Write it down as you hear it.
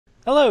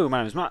Hello,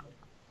 my name's Matt.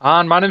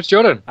 And my name's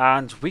Jordan.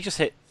 And we just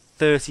hit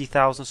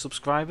 30,000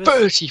 subscribers.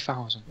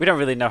 30,000. We don't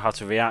really know how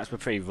to react, we're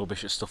pretty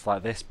rubbish at stuff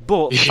like this.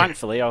 But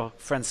thankfully, our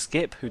friend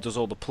Skip, who does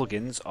all the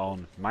plugins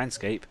on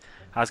Minescape,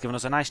 has given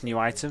us a nice new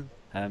item.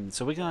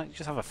 So we're going to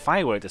just have a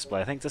firework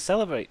display, I think, to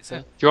celebrate. So,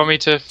 Do you want me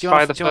to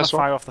fire the do you want first to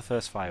one? fire off the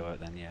first firework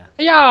then, yeah?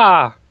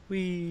 Yeah!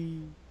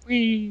 Whee!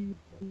 Wee!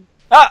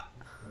 Ah!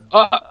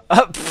 Oh!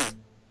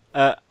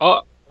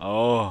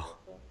 Oh!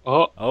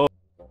 Oh!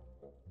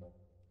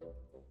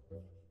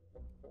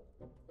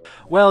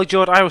 Well,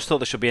 Jord, I always thought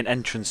there should be an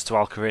entrance to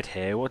Al-Kharid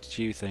here. What did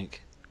you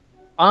think?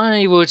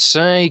 I would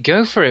say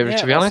go for it, Yeah,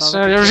 to be that honest.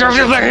 sounds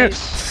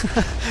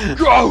like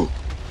Go!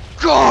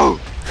 Go!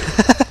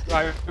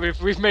 Right,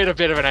 we've made a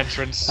bit of an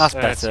entrance. That's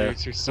better.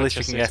 To At such least a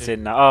we can get city.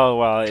 in now. Oh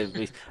well,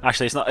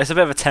 actually, it's not. It's a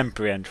bit of a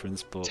temporary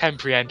entrance, but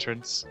Temporary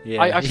entrance.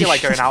 Yeah. I feel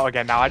like going out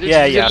again now.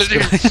 yeah.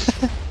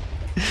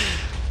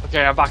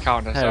 Okay, I'm back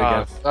out now. There we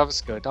go. That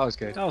was good. That was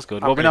good. That was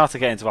good. Well, we know how to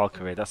get into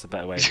Al-Kharid. That's a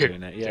better way of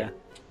doing it. Yeah.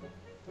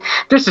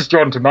 This is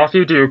John to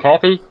Matthew. Do you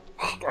copy?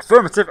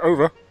 Affirmative.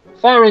 Over.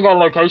 Firing on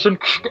location.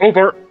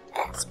 Over.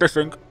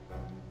 Spiffing.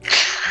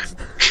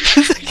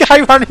 The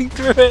guy running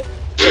through it.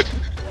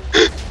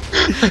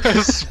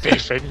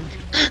 Spiffing.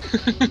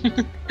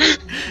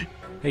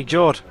 Hey,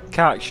 Jord,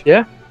 catch.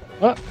 Yeah?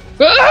 What?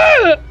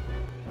 Ah!